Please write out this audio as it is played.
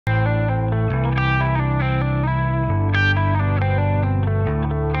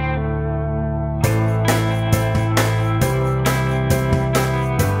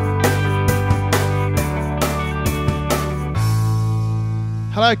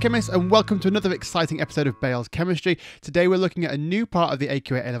Hello chemists and welcome to another exciting episode of Bale's Chemistry. Today we're looking at a new part of the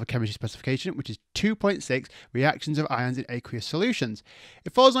AQA A level chemistry specification, which is 2.6 reactions of ions in aqueous solutions.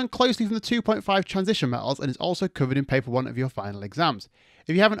 It follows on closely from the 2.5 transition metals and is also covered in paper 1 of your final exams.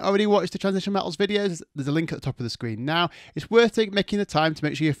 If you haven't already watched the transition metals videos, there's a link at the top of the screen now. It's worth making the time to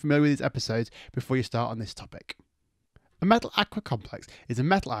make sure you're familiar with these episodes before you start on this topic. A metal-aqua complex is a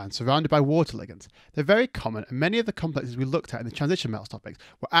metal ion surrounded by water ligands. They're very common, and many of the complexes we looked at in the transition metals topics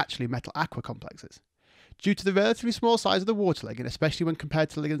were actually metal-aqua complexes. Due to the relatively small size of the water ligand, especially when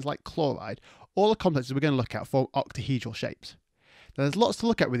compared to ligands like chloride, all the complexes we're going to look at form octahedral shapes. Now, there's lots to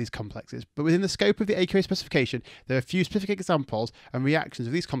look at with these complexes, but within the scope of the AQA specification, there are a few specific examples and reactions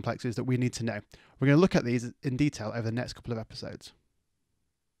of these complexes that we need to know. We're going to look at these in detail over the next couple of episodes.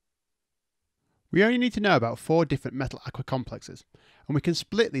 We only need to know about 4 different metal-aqua complexes, and we can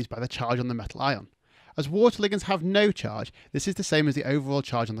split these by the charge on the metal ion. As water ligands have no charge, this is the same as the overall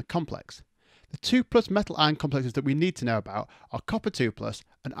charge on the complex. The 2+ metal ion complexes that we need to know about are copper 2+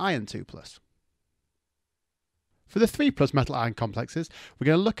 and iron 2+. For the 3+ metal ion complexes, we're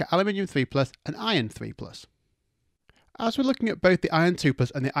going to look at aluminium 3+ and iron 3+. As we're looking at both the iron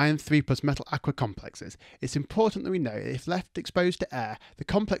 2+ and the iron 3+ metal-aqua complexes, it's important that we know that if left exposed to air, the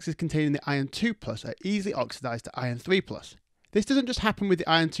complexes containing the iron 2+ are easily oxidized to iron 3+. This doesn't just happen with the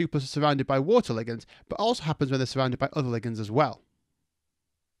iron 2+ surrounded by water ligands, but also happens when they're surrounded by other ligands as well.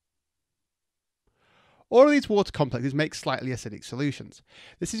 All of these water complexes make slightly acidic solutions.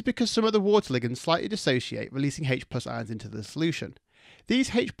 This is because some of the water ligands slightly dissociate, releasing H+ ions into the solution.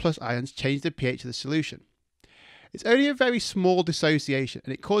 These H+ ions change the pH of the solution. It's only a very small dissociation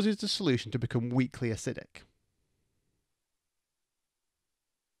and it causes the solution to become weakly acidic.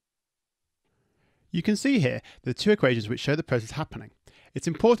 You can see here the 2 equations which show the process happening. It's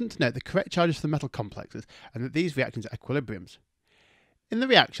important to note the correct charges for the metal complexes and that these reactions are equilibriums. In the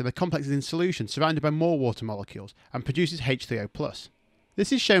reaction, the complex is in solution surrounded by more water molecules and produces H3O+.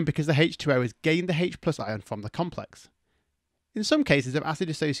 This is shown because the H2O has gained the H+ ion from the complex. In some cases of acid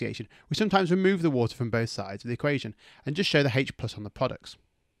dissociation, we sometimes remove the water from both sides of the equation and just show the H+ on the products.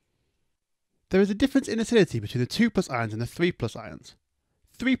 There is a difference in acidity between the 2+ ions and the 3+ ions.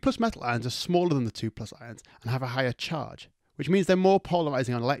 3+ metal ions are smaller than the 2+ ions and have a higher charge, which means they're more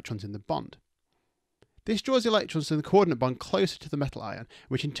polarizing on electrons in the bond. This draws the electrons to the coordinate bond closer to the metal ion,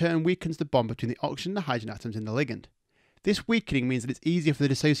 which in turn weakens the bond between the oxygen and the hydrogen atoms in the ligand. This weakening means that it's easier for the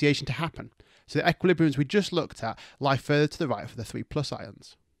dissociation to happen, so the equilibriums we just looked at lie further to the right for the 3+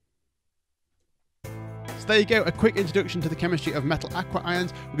 ions. So there you go, a quick introduction to the chemistry of metal-aqua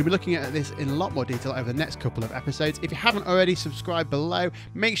ions. We're going to be looking at this in a lot more detail over the next couple of episodes. If you haven't already, subscribe below,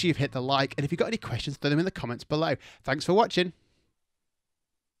 make sure you've hit the like, and if you've got any questions, throw them in the comments below. Thanks for watching.